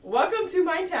Welcome to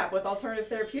Mind Tap with Alternative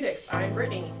Therapeutics. I'm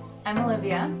Brittany. I'm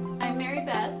Olivia. I'm Mary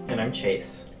Beth. And I'm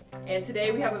Chase. And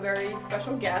today we have a very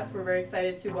special guest. We're very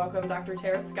excited to welcome Dr.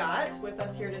 Tara Scott with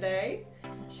us here today.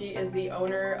 She is the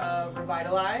owner of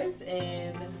Revitalize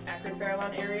in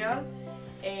Akron-Fairlawn area.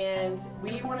 And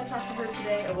we want to talk to her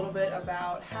today a little bit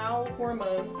about how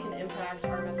hormones can impact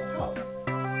our mental health.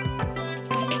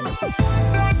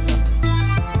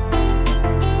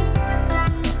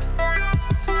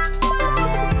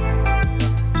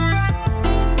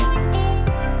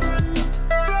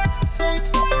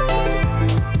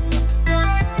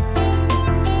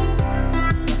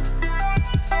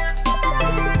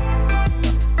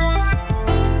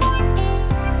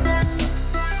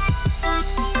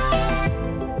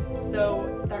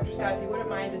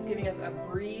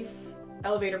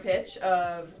 Elevator pitch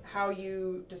of how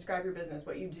you describe your business,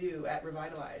 what you do at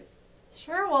Revitalize.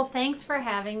 Sure. Well, thanks for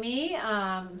having me.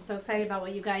 I'm so excited about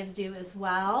what you guys do as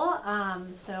well.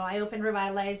 So I opened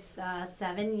Revitalize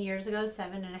 7 years ago,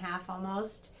 7.5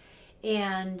 almost.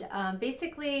 And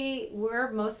basically,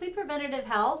 we're mostly preventative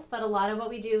health, but a lot of what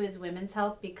we do is women's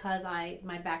health because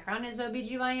my background is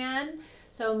OBGYN.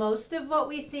 So most of what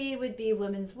we see would be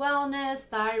women's wellness,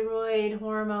 thyroid,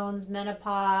 hormones,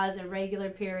 menopause, irregular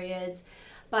periods.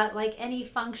 But like any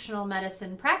functional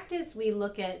medicine practice, we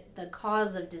look at the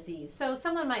cause of disease. So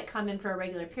someone might come in for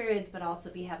irregular periods, but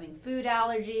also be having food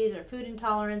allergies or food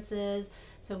intolerances.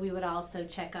 So we would also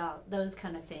check out those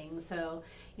kind of things. So,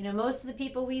 most of the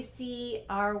people we see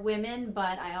are women,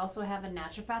 but I also have a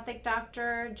naturopathic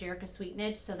doctor, Jerica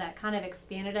Sweetnich, so that kind of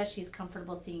expanded us. She's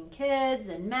comfortable seeing kids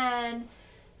and men.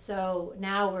 So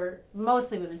now we're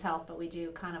mostly women's health, but we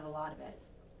do kind of a lot of it.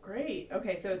 Great.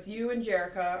 Okay, so it's you and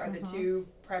Jerica are the two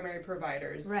primary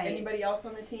providers. Right. Anybody else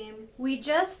on the team? We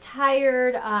just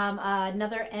hired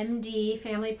another MD,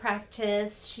 family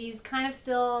practice. She's kind of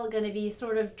still going to be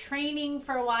sort of training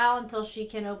for a while until she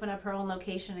can open up her own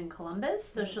location in Columbus.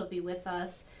 So she'll be with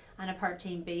us on a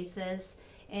part-time basis.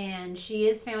 And she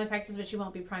is family practice, but she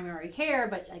won't be primary care.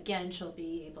 But again, she'll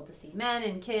be able to see men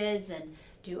and kids and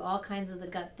do all kinds of the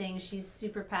gut things she's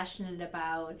super passionate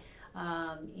about.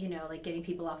 Like getting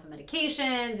people off of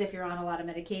medications, if you're on a lot of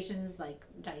medications like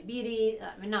diabetes,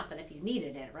 not that if you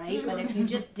needed it, right? Sure. But if you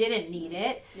just didn't need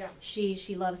it, yeah.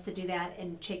 She loves to do that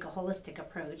and take a holistic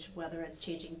approach, whether it's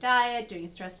changing diet, doing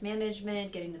stress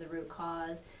management, getting to the root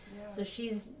cause. Yeah. So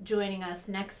she's joining us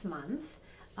next month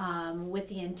with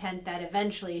the intent that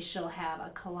eventually she'll have a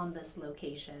Columbus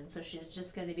location. So she's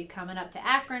just going to be coming up to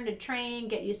Akron to train,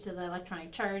 get used to the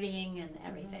electronic charting and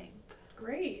everything.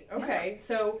 Great. Okay. Yeah.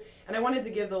 So, and I wanted to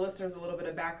give the listeners a little bit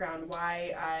of background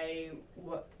why I,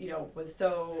 was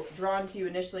so drawn to you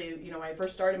initially. When I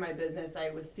first started my business,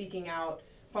 I was seeking out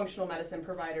functional medicine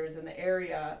providers in the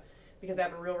area because I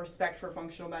have a real respect for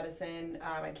functional medicine.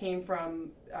 I came from,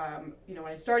 when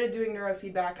I started doing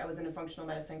neurofeedback, I was in a functional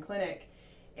medicine clinic,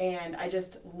 and I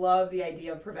just love the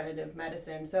idea of preventative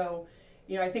medicine. So,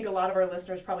 I think a lot of our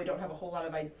listeners probably don't have a whole lot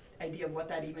of idea of what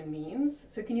that even means.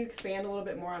 So can you expand a little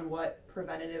bit more on what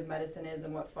preventative medicine is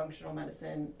and what functional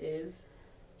medicine is?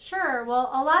 Sure.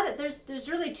 Well, there's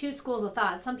really two schools of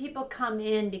thought. Some people come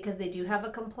in because they do have a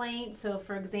complaint. So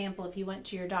for example, if you went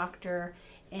to your doctor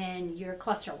and your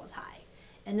cholesterol was high,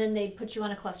 and then they'd put you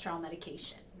on a cholesterol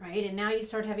medication, right? And now you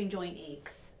start having joint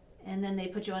aches. And then they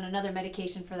put you on another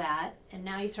medication for that. And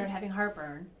now you start having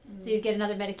heartburn. Mm-hmm. So you get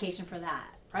another medication for that,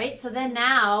 right? So then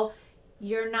now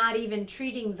you're not even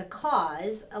treating the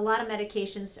cause. A lot of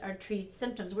medications treat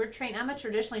symptoms. I'm a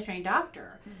traditionally trained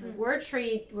doctor. Mm-hmm.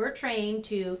 We're trained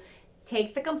to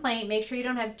take the complaint, make sure you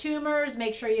don't have tumors,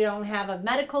 make sure you don't have a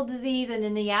medical disease, and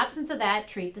in the absence of that,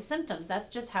 treat the symptoms. That's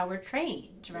just how we're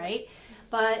trained, right?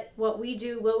 But what we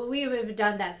have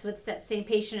done that's with that same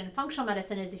patient in functional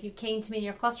medicine is if you came to me and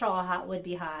your cholesterol would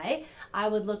be high, I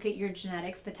would look at your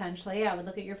genetics potentially, I would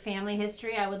look at your family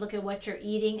history, I would look at what you're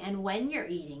eating and when you're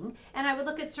eating, and I would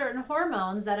look at certain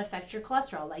hormones that affect your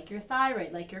cholesterol, like your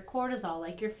thyroid, like your cortisol,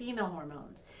 like your female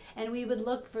hormones. And we would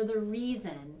look for the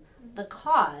reason, the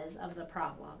cause of the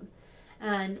problem.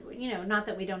 And, not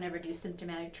that we don't ever do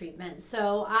symptomatic treatment.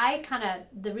 So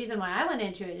the reason why I went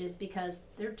into it is because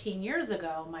 13 years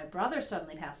ago, my brother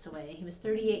suddenly passed away. He was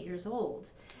 38 years old.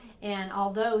 And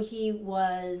although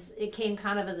it came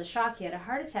kind of as a shock, he had a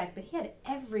heart attack, but he had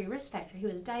every risk factor. He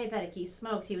was diabetic, he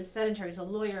smoked, he was sedentary, he was a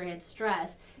lawyer, he had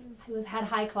stress, had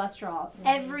high cholesterol,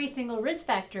 every single risk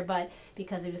factor, but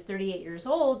because he was 38 years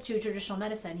old, to traditional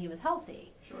medicine, he was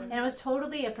healthy. Sure. And it was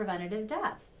totally a preventative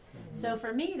death. So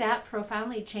for me, that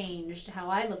profoundly changed how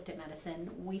I looked at medicine.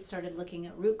 We started looking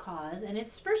at root cause, and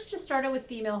it's first just started with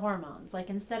female hormones. Like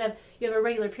instead of you have a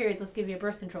regular period, let's give you a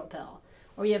birth control pill.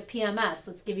 Or you have PMS,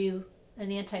 let's give you an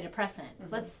antidepressant.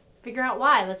 Let's figure out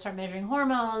why. Let's start measuring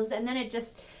hormones. And then it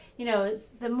just,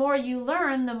 the more you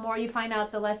learn, the more you find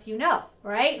out, the less you know,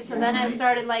 right? So then I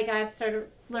started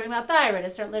learning about thyroid. I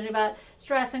started learning about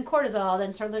stress and cortisol,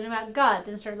 then started learning about gut,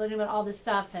 then started learning about all this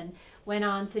stuff, and went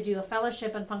on to do a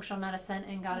fellowship in functional medicine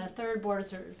and got a third board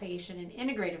certification in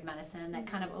integrative medicine that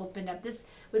kind of opened up. This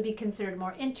would be considered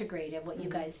more integrative, what you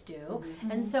guys do.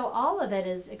 And so all of it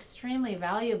is extremely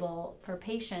valuable for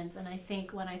patients. And I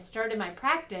think when I started my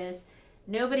practice,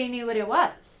 nobody knew what it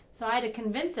was. So I had to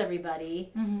convince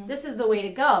everybody this is the way to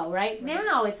go, right?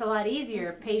 Now it's a lot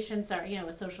easier. Patients are,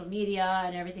 with social media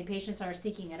and everything, patients are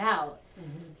seeking it out.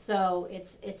 So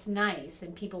it's nice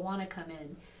and people want to come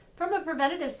in. From a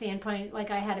preventative standpoint,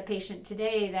 like I had a patient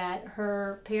today that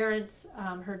her parents,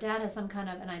 her dad has some kind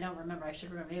of, and I don't remember, I should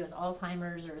remember, it was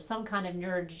Alzheimer's or some kind of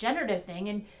neurodegenerative thing,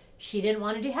 and she didn't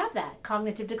want to have that,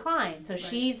 cognitive decline. So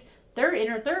she's in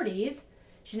her 30s.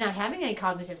 She's not having any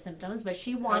cognitive symptoms, but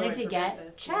she wanted to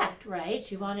get checked, right?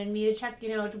 She wanted me to check,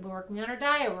 working on her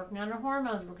diet, working on her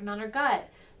hormones, working on her gut.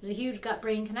 There's a huge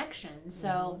gut-brain connection.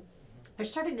 So they're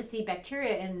starting to see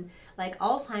bacteria in like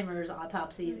Alzheimer's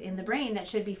autopsies in the brain that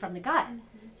should be from the gut.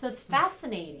 So it's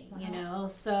fascinating,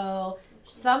 So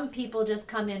some people just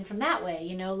come in from that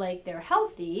way, like they're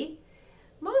healthy.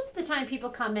 Most of the time people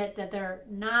come in that they're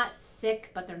not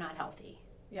sick, but they're not healthy,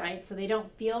 right? So they don't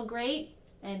feel great.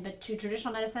 But to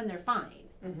traditional medicine, they're fine,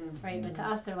 right? But to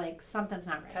us, they're like, something's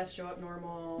not right. Tests show up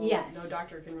normal. Yes. No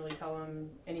doctor can really tell them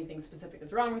anything specific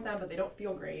is wrong with them, but they don't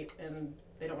feel great, and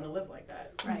they don't want to live like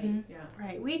that. Right. Yeah.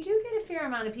 Right. We do get a fair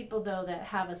amount of people, though, that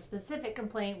have a specific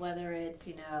complaint, whether it's,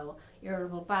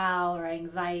 irritable bowel or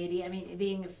anxiety. I mean,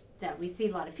 being that we see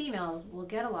a lot of females, we'll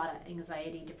get a lot of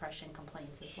anxiety, depression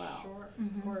complaints as well. Sure,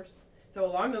 of course. So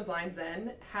along those lines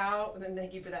then,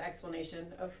 thank you for that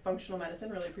explanation of functional medicine,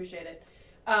 really appreciate it.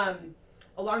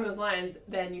 Along those lines,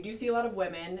 then you do see a lot of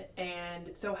women,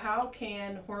 and so how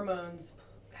can hormones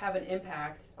have an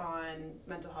impact on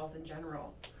mental health in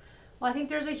general? Well, I think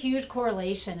there's a huge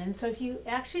correlation. And so if you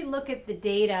actually look at the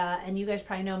data, and you guys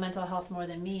probably know mental health more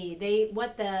than me,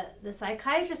 what the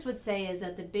psychiatrist would say is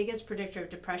that the biggest predictor of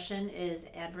depression is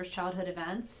adverse childhood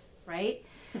events, right?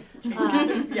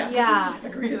 Yeah.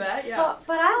 Agree to that, yeah.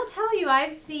 But I'll tell you,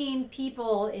 I've seen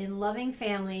people in loving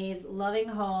families, loving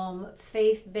home,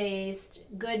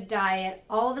 faith-based, good diet,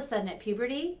 all of a sudden at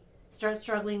puberty start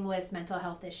struggling with mental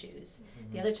health issues.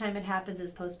 The other time it happens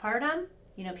is postpartum.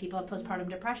 People have postpartum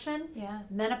depression,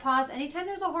 menopause, anytime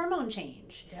there's a hormone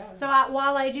change. Yeah. So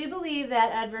while I do believe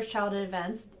that adverse childhood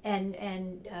events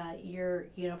and your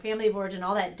family of origin,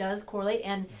 all that does correlate,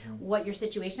 and what your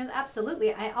situation is,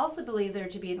 absolutely, I also believe there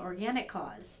to be an organic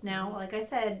cause. Now, like I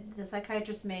said, the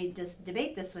psychiatrist may just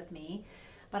debate this with me,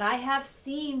 but I have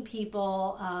seen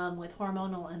people with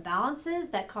hormonal imbalances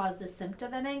that cause the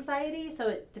symptom of anxiety. So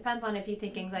it depends on if you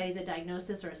think anxiety is a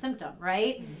diagnosis or a symptom,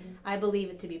 right? I believe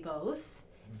it to be both.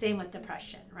 Same with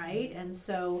depression, right? And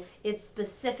so it's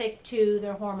specific to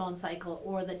their hormone cycle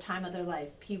or the time of their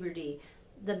life, puberty.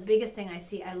 The biggest thing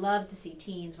I love to see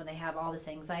teens when they have all this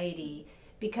anxiety,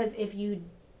 because if you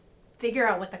figure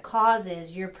out what the cause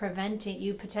is, you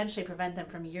potentially prevent them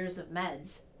from years of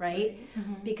meds, right?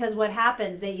 Because what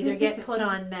happens, they either get put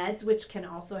on meds, which can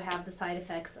also have the side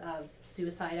effects of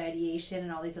suicide ideation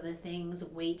and all these other things,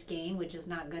 weight gain, which is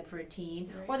not good for a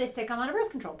teen, or they stick them on a birth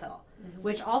control pill,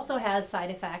 which also has side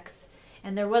effects.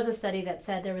 And there was a study that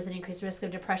said there was an increased risk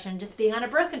of depression just being on a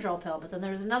birth control pill, but then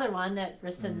there was another one that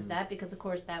rescinds that, because of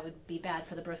course that would be bad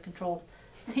for the birth control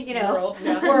world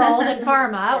and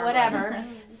pharma, whatever.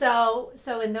 So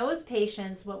in those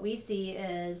patients, what we see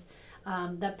is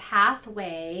the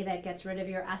pathway that gets rid of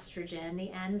your estrogen,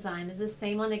 the enzyme, is the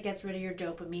same one that gets rid of your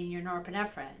dopamine, your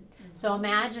norepinephrine. So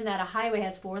imagine that a highway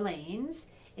has 4 lanes.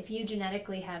 If you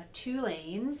genetically have 2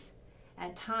 lanes,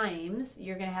 at times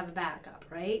you're going to have a backup,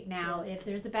 right? Now, if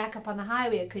there's a backup on the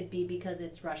highway, it could be because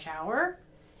it's rush hour.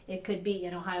 It could be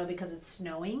in Ohio because it's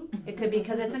snowing. It could be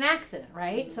because it's an accident,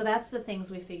 right? So that's the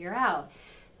things we figure out.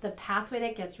 The pathway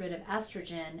that gets rid of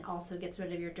estrogen also gets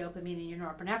rid of your dopamine and your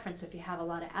norepinephrine. So if you have a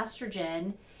lot of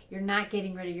estrogen, you're not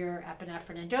getting rid of your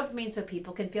epinephrine and dopamine, so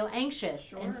people can feel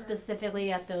anxious, and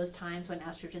specifically at those times when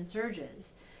estrogen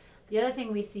surges. The other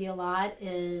thing we see a lot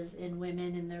is in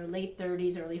women in their late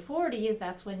 30s, early 40s,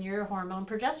 that's when your hormone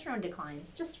progesterone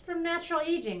declines, just from natural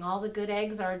aging. All the good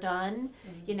eggs are done.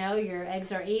 Your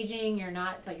eggs are aging,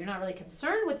 but you're not really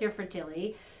concerned with your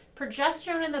fertility.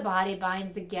 Progesterone in the body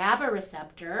binds the GABA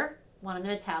receptor, one of the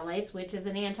metabolites, which is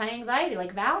an anti-anxiety,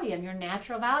 like Valium, your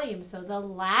natural Valium. So the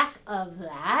lack of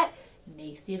that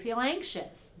makes you feel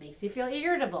anxious, makes you feel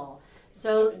irritable.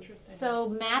 So interesting. so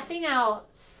mapping out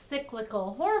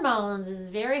cyclical hormones is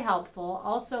very helpful.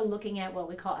 Also looking at what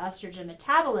we call estrogen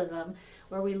metabolism,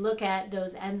 where we look at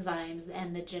those enzymes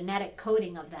and the genetic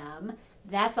coding of them.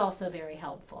 That's also very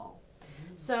helpful.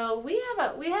 So we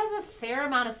have a fair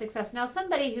amount of success. Now,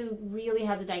 somebody who really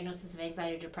has a diagnosis of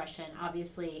anxiety or depression,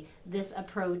 obviously this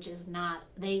approach is not,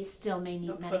 they still may need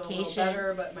They'll feel medication. a little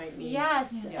better, but might need.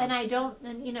 Yes, Yeah.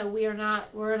 and you know, we're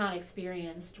not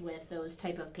experienced with those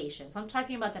type of patients. I'm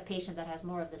talking about the patient that has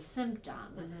more of the symptom.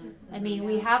 Mm-hmm. I mean,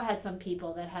 we have had some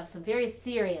people that have some very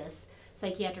serious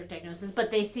psychiatric diagnosis, but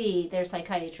they see their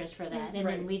psychiatrist for that, and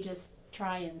Right. then we just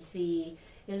try and see,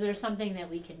 is there something that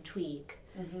we can tweak?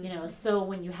 Mm-hmm. You know, so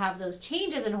when you have those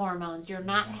changes in hormones, you're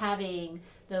not having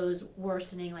those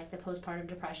worsening, like the postpartum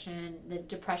depression, the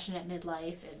depression at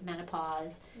midlife, at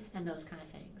menopause, and those kind of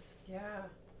things. Yeah.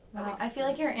 Wow, I feel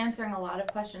like you're answering a lot of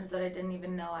questions that I didn't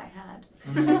even know I had.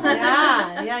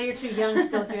 Yeah, you're too young to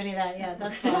go through any of that yet.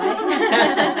 That's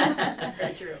why.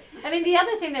 Very true. I mean, the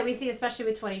other thing that we see, especially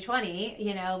with 2020,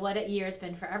 you know, what a year it's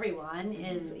been for everyone,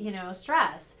 is, you know,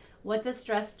 stress. What does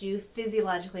stress do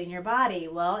physiologically in your body?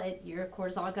 Well, your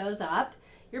cortisol goes up.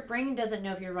 Your brain doesn't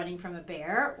know if you're running from a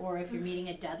bear or if you're meeting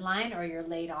a deadline or you're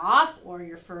laid off or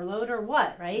you're furloughed or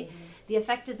what, right? The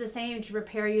effect is the same, to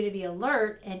prepare you to be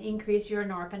alert and increase your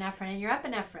norepinephrine and your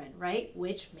epinephrine, right?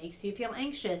 Which makes you feel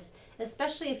anxious,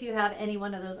 especially if you have any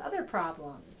one of those other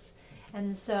problems.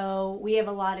 And so we have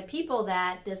a lot of people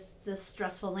that this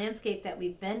stressful landscape that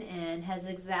we've been in has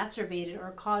exacerbated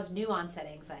or caused new onset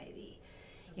anxiety.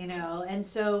 You know, and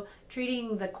so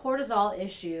treating the cortisol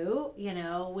issue, you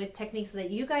know, with techniques that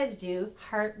you guys do,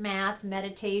 heart math,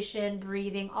 meditation,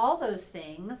 breathing, all those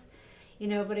things, you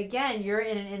know, but again, you're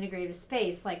in an integrative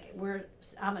space. Like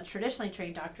I'm a traditionally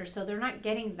trained doctor, so they're not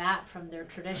getting that from their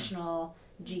traditional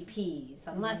GPs,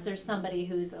 unless there's somebody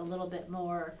who's a little bit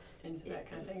more into that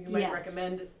kind of thing. You might Yes.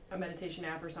 recommend a meditation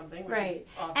app or something, which Right. is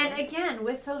awesome. And again,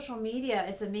 with social media,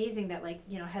 it's amazing that, like,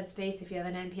 you know, Headspace, if you have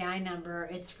an NPI number,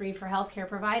 it's free for healthcare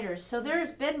providers. So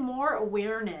there's been more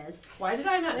awareness Why did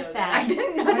I not know with that? that. I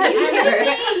didn't know Are that you either.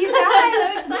 kidding me? You I'm so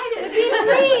guys, excited. it'd be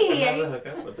free. I'll have to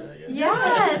hook up with that, yeah.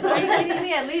 Yes, are you kidding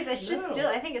me? At least it should No. still,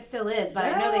 I think it still is, but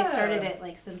I know they Yeah. started it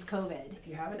like since COVID. If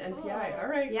you have an NPI, all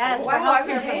right. Yes, cool. for Wow, I've healthcare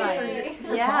been paying for providers. this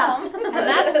for Yeah, mom.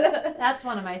 and that's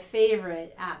one of my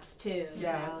favorite apps too. You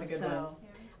Yeah, know? it's a good so one.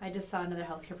 I just saw another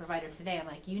healthcare provider today. I'm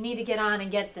like, you need to get on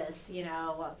and get this. You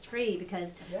know, well, it's free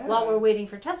because Yeah. while we're waiting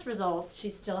for test results,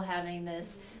 she's still having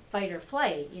this fight or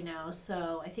flight. You know,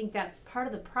 so I think that's part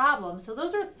of the problem. So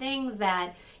those are things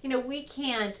that, you know, we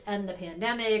can't end the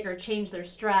pandemic or change their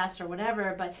stress or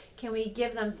whatever, but can we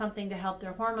give them something to help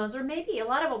their hormones? Or maybe a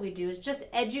lot of what we do is just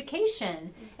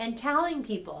education and telling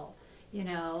people. You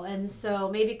know, and so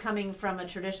maybe coming from a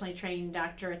traditionally trained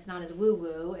doctor, it's not as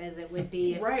woo-woo as it would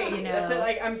be. If, Right. You know, That's it.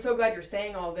 Like, I'm so glad you're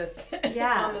saying all this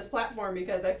Yeah. on this platform,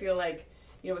 because I feel like,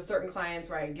 you know, with certain clients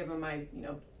where I give them my, you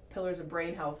know, Pillars of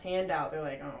Brain Health handout, they're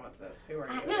like, oh, what's this? Who are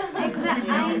you? Exactly. You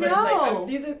know, I but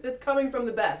it's like, know. it's coming from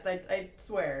the best. I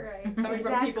swear. Right. Coming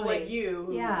from people like Exactly. you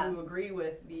who, Yeah. who agree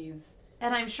with these.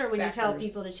 And I'm sure when you tell Factors.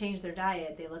 people to change their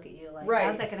diet, they look at you like, Right.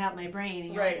 how's that going to help my brain?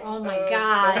 And you're Right. like, oh my So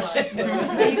gosh. much, so much.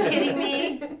 Are you kidding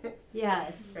me?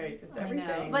 Yes. Right. It's I know.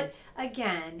 everything. But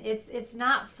again, it's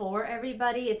not for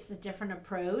everybody. It's a different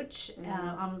approach.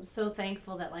 I'm so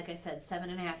thankful that, like I said,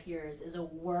 7.5 years is a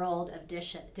world of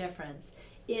difference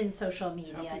in social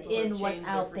media, people in have what's changed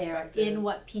their out there, in perspectives.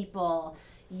 what people,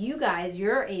 you guys,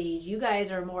 your age, you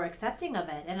guys are more accepting of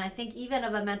it. And I think even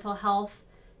of a mental health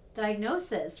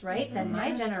diagnosis, right? Than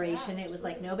my generation, it was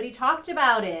like nobody talked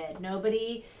about it.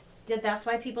 Nobody did. That's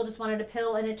why people just wanted a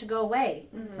pill and it to go away,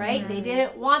 right? They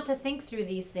didn't want to think through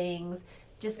these things.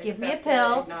 Just give me a Accept it,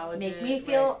 pill, acknowledge make it, me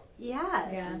feel yes.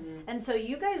 Yeah. And so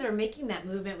you guys are making that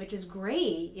movement, which is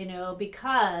great, you know,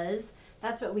 because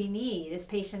that's what we need is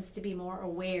patients to be more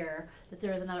aware that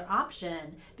there is another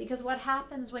option. Because what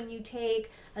happens when you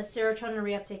take a serotonin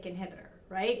reuptake inhibitor,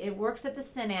 right? It works at the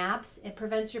synapse. It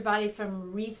prevents your body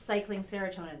from recycling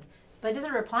serotonin, but it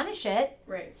doesn't replenish it.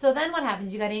 Right. So then what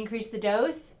happens? You got to increase the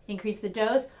dose.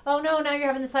 Oh no, now you're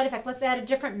having the side effect. Let's add a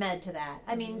different med to that.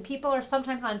 I mean, people are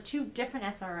sometimes on 2 different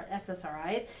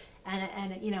SSRIs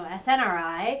and you know,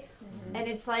 SNRI, and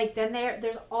it's like then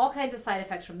there's all kinds of side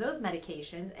effects from those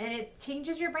medications, and it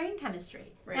changes your brain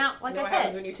chemistry. Right. Now, like you know I what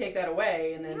happens said, when you take that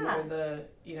away, and then Yeah. what are the,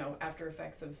 you know, after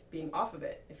effects of being off of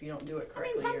it if you don't do it I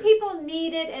correctly? mean, some or- people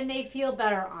need it and they feel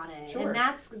better on it, Sure. and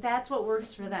that's what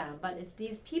works for them. But it's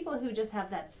these people who just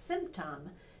have that symptom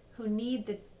who need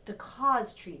the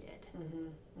cause treated.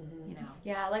 Mhm. You know.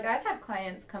 Yeah, like I've had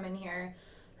clients come in here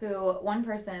who one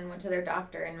person went to their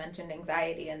doctor and mentioned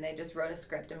anxiety and they just wrote a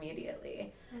script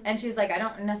immediately. And she's like, I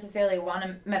don't necessarily want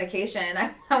a medication.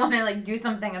 I want to like do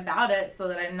something about it so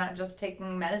that I'm not just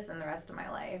taking medicine the rest of my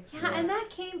life. Yeah, and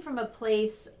that came from a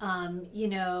place,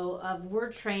 of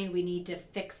we're trained, we need to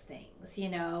fix things,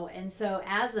 and so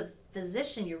as a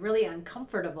physician, you're really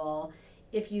uncomfortable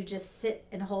if you just sit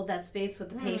and hold that space with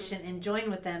the patient and join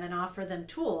with them and offer them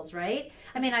tools, right?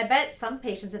 I mean, I bet some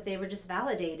patients, if they were just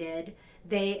validated,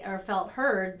 they or felt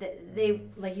heard, that they,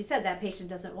 like you said, that patient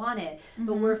doesn't want it.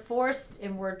 But we're forced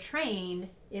and we're trained,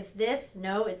 if this,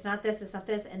 no, it's not this, it's not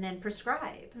this, and then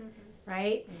prescribe,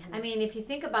 right? I mean, if you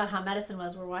think about how medicine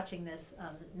was, we're watching this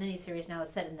miniseries now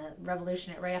that's set in the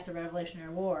right after the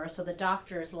Revolutionary War. So the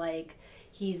doctor's like,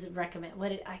 he's I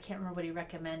can't remember what he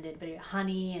recommended, but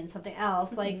honey and something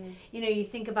else. Like, you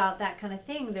think about that kind of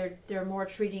thing. They're more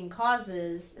treating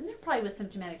causes, and there probably was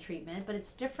symptomatic treatment, but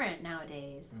it's different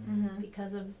nowadays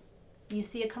because of, you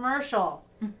see a commercial.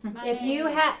 If you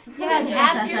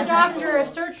ask your doctor if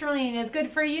sertraline is good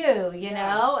for you,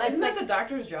 know. Isn't that the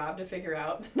doctor's job to figure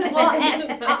out? Well,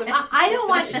 and I don't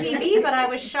watch TV, but I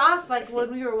was shocked, like,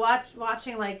 when we were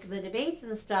watching, like, the debates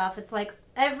and stuff, it's like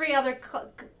every other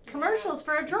commercials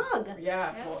for a drug.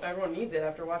 Yeah, well, everyone needs it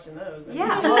after watching those.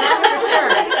 Yeah, well, that's for sure.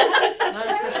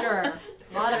 That's for sure.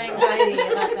 A lot of anxiety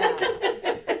about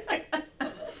that.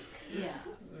 Yeah.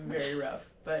 It's very rough.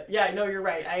 But yeah, no, you're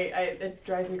right. It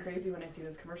drives me crazy when I see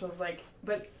those commercials. Like,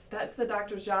 but that's the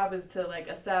doctor's job, is to like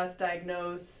assess,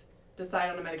 diagnose, decide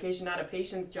on a medication, not a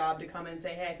patient's job to come and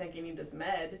say, hey, I think you need this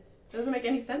med. It doesn't make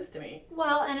any sense to me.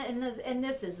 Well, and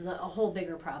this is a whole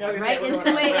bigger problem, Yeah, right? It's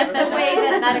the way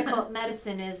that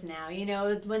medicine is now.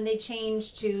 When they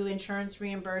changed to insurance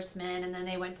reimbursement, and then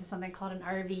they went to something called an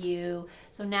RVU.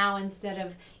 So now instead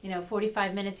of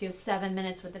 45 minutes, you have 7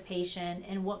 minutes with the patient,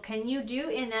 and what can you do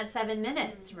in that 7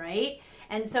 minutes, right?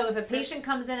 And so if a patient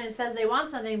comes in and says they want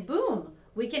something, boom,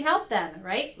 we can help them,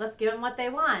 right? Let's give them what they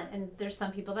want. And there's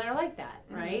some people that are like that,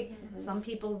 right? Mm-hmm. Some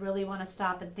people really want to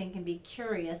stop and think and be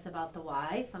curious about the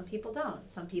why. Some people don't.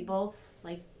 Some people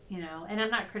like, and I'm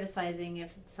not criticizing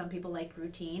if some people like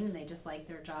routine and they just like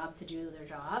their job to do their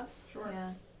job. Sure.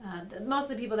 Yeah. Most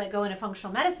of the people that go into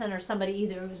functional medicine are somebody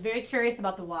either who's very curious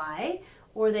about the why,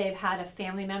 or they've had a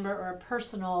family member or a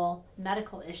personal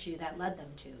medical issue that led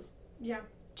them to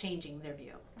changing their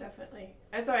view. Definitely.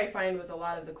 That's what I find with a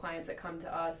lot of the clients that come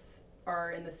to us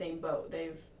are in the same boat.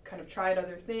 They've kind of tried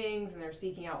other things and they're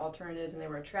seeking out alternatives, and they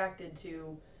were attracted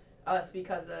to us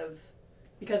because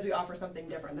we offer something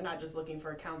different. They're not just looking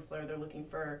for a counselor, they're looking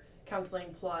for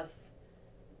counseling plus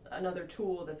another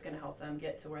tool that's going to help them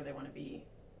get to where they want to be.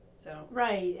 So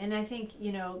right, and I think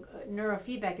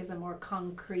neurofeedback is a more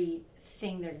concrete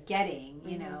thing they're getting,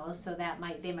 so that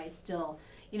they might still,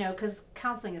 because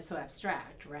counseling is so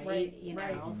abstract, right?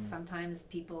 Right. Sometimes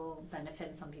people benefit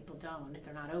and some people don't if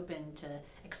they're not open to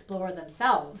explore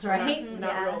themselves, right?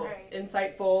 Not real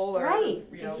insightful or right.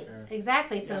 Sure.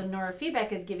 Exactly. So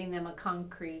neurofeedback is giving them a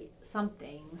concrete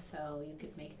something, so you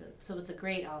could make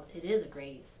it is a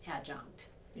great adjunct.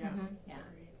 Yeah. Mm-hmm. Yeah.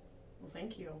 Great. Well,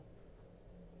 thank you.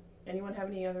 Anyone have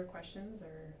any other questions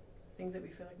or things that we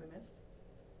feel like we missed?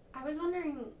 I was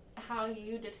wondering how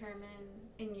you determine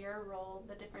in your role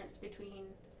the difference between,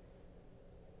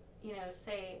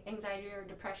 say anxiety or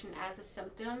depression as a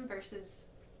symptom versus,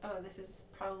 this is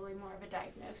probably more of a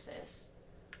diagnosis.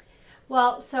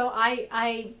 Well, so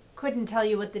I couldn't tell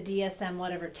you what the DSM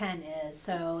whatever 10 is.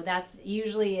 So that's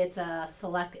usually it's a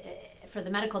select for the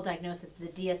medical diagnosis.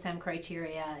 It's a DSM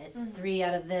criteria. It's 3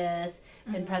 out of this,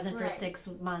 been present for 6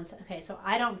 months. Okay, so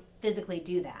I don't physically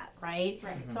do that, right?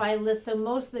 Right. So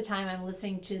most of the time I'm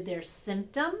listening to their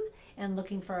symptom and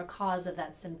looking for a cause of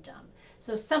that symptom.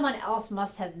 So someone else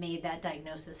must have made that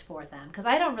diagnosis for them, because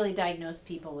I don't really diagnose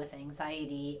people with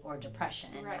anxiety or depression.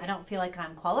 Right. I don't feel like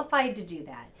I'm qualified to do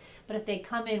that. But if they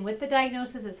come in with the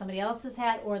diagnosis that somebody else has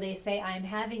had, or they say I'm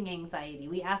having anxiety,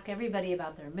 we ask everybody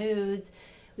about their moods.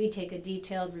 We take a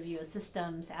detailed review of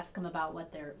systems, ask them about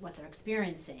what they're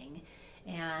experiencing.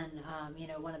 And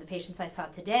one of the patients I saw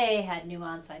today had new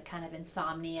onset kind of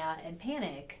insomnia and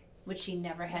panic, which she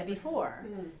never had before.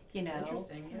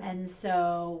 Interesting. Yeah. And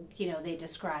so they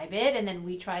describe it, and then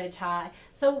we try to tie.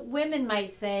 So women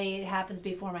might say it happens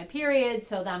before my period,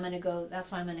 so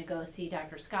that's why I'm gonna go see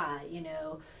Dr. Scott.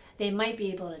 They might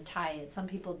be able to tie it. Some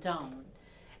people don't.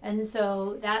 And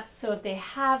so if they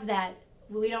have that,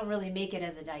 we don't really make it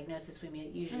as a diagnosis. We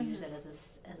usually use it as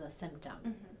a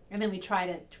symptom, and then we try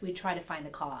to find the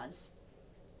cause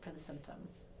for the symptom.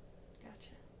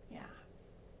 Gotcha. Yeah.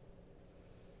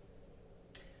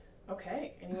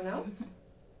 Okay. Anyone else?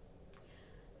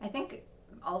 I think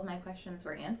all of my questions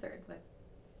were answered with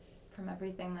from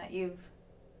everything that you've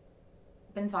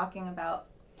been talking about.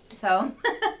 So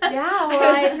Yeah,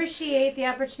 well, I appreciate the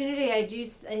opportunity.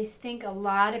 I think a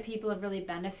lot of people have really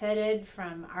benefited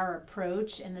from our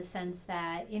approach in the sense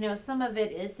that, you know, some of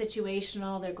it is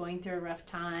situational. They're going through a rough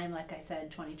time, like I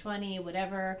said, 2020,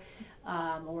 whatever,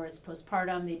 or it's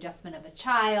postpartum, the adjustment of a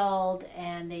child,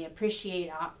 and they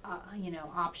appreciate, you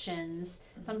know, options.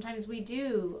 Sometimes we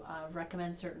do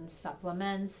recommend certain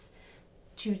supplements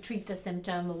to treat the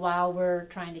symptom while we're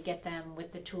trying to get them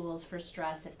with the tools for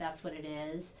stress, if that's what it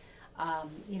is.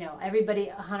 You know, everybody,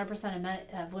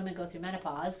 100% of women go through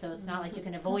menopause, so it's not like you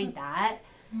can avoid that.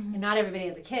 And not everybody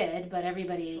has a kid, but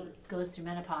everybody goes through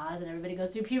menopause and everybody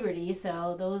goes through puberty,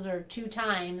 so those are 2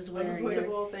 times where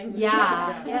Unavoidable things.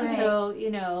 Yeah, yeah. Right. So,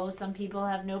 you know, some people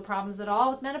have no problems at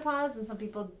all with menopause and some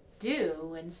people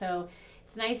do. And so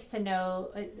it's nice to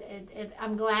know.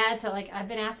 I'm glad to, like, I've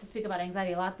been asked to speak about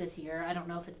anxiety a lot this year. I don't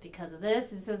know if it's because of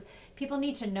this. It's just people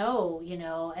need to know, you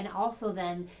know, and also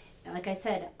then, like I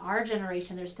said, our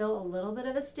generation, there's still a little bit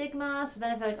of a stigma. So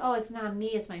then if they're like, oh, it's not me,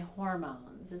 it's my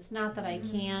hormones. It's not that I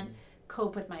can't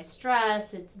cope with my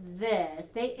stress, it's this.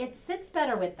 It sits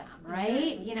better with them,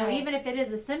 right? You know, even if it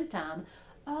is a symptom,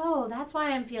 oh, that's why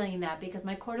I'm feeling that, because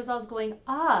my cortisol's going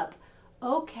up.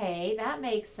 Okay, that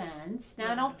makes sense.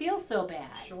 Now I don't feel so bad.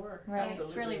 Sure. Right.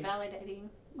 It's really validating,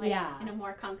 like, Yeah. in a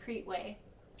more concrete way.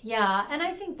 Yeah, and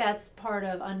I think that's part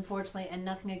of, unfortunately, and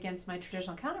nothing against my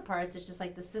traditional counterparts, it's just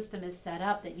like the system is set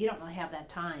up that you don't really have that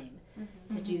time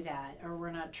to do that, or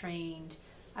we're not trained.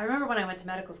 I remember when I went to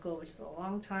medical school, which is a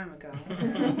long time ago. In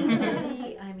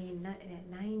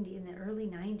the early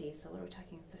 90s, so we're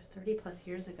talking 30 plus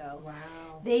years ago.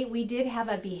 Wow. We did have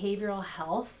a behavioral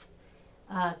health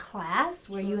class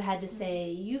where you had to say,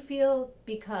 you feel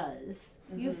because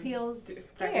you feel Practicing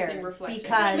scared reflection.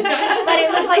 because, but it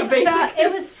was like Basic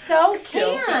it was so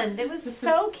skill. canned. It was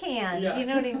so canned. Yeah. You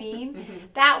know what I mean?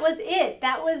 That was it.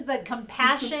 That was the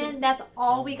compassion. That's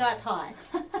all we got taught.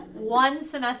 1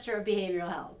 semester of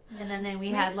behavioral health, and then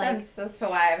we had Makes like. sense as to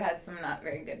why I've had some not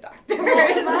very good doctors.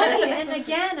 Right. And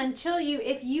again,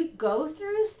 if you go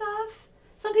through stuff,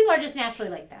 some people are just naturally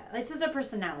like that. It's their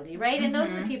personality, right? And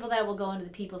those are the people that will go into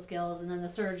the people skills, and then the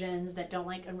surgeons that don't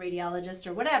like, a radiologist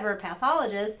or whatever,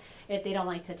 pathologists, if they don't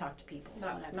like to talk to people.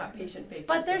 Whatever. Not patient facing.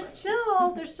 But there's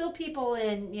still people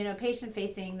in, you know, patient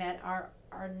facing that are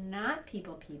not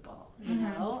people, you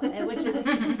know, which is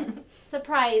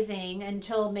surprising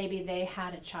until maybe they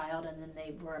had a child and then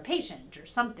they were a patient or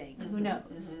something. Who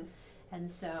knows? And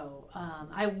so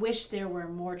I wish there were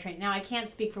more training. Now, I can't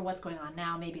speak for what's going on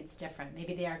now. Maybe it's different.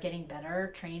 Maybe they are getting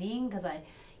better training because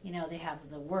they have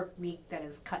the work week that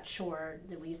is cut short.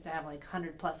 We used to have like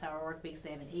 100+ hour work weeks.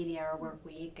 They have an 80-hour work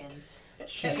week. And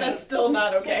that's still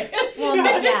not okay. well,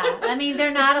 yeah. I mean,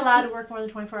 they're not allowed to work more than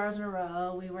 24 hours in a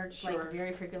row. We work Sure. like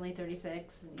very frequently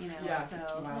 36, you know, Yeah. so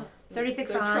Wow.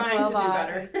 36 They're on, trying 12 to do off.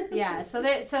 better. Yeah, so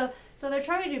they're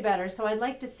trying to do better. So I'd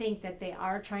like to think that they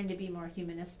are trying to be more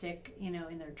humanistic, you know,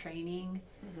 in their training.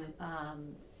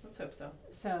 Let's hope so.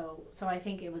 So I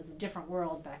think it was a different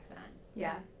world back then.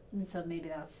 Yeah. And so maybe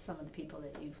that's some of the people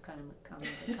that you've kind of come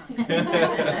into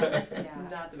contact with. Yeah.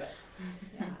 Not the best.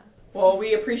 Yeah. Well,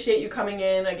 we appreciate you coming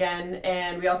in again,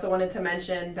 and we also wanted to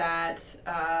mention that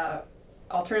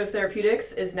Alternative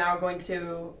Therapeutics is now going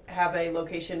to have a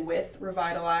location with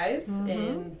Revitalize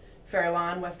in Fair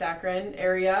Lawn, West Akron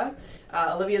area.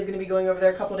 Olivia is going to be going over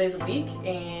there a couple days a week,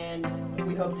 and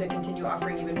we hope to continue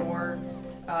offering even more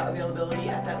availability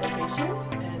at that location.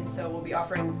 And so we'll be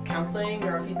offering counseling,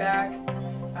 neurofeedback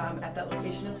at that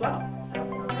location as well. So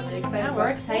we're really excited. Yeah, we're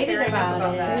excited hearing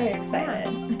about it. that. Very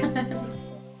excited.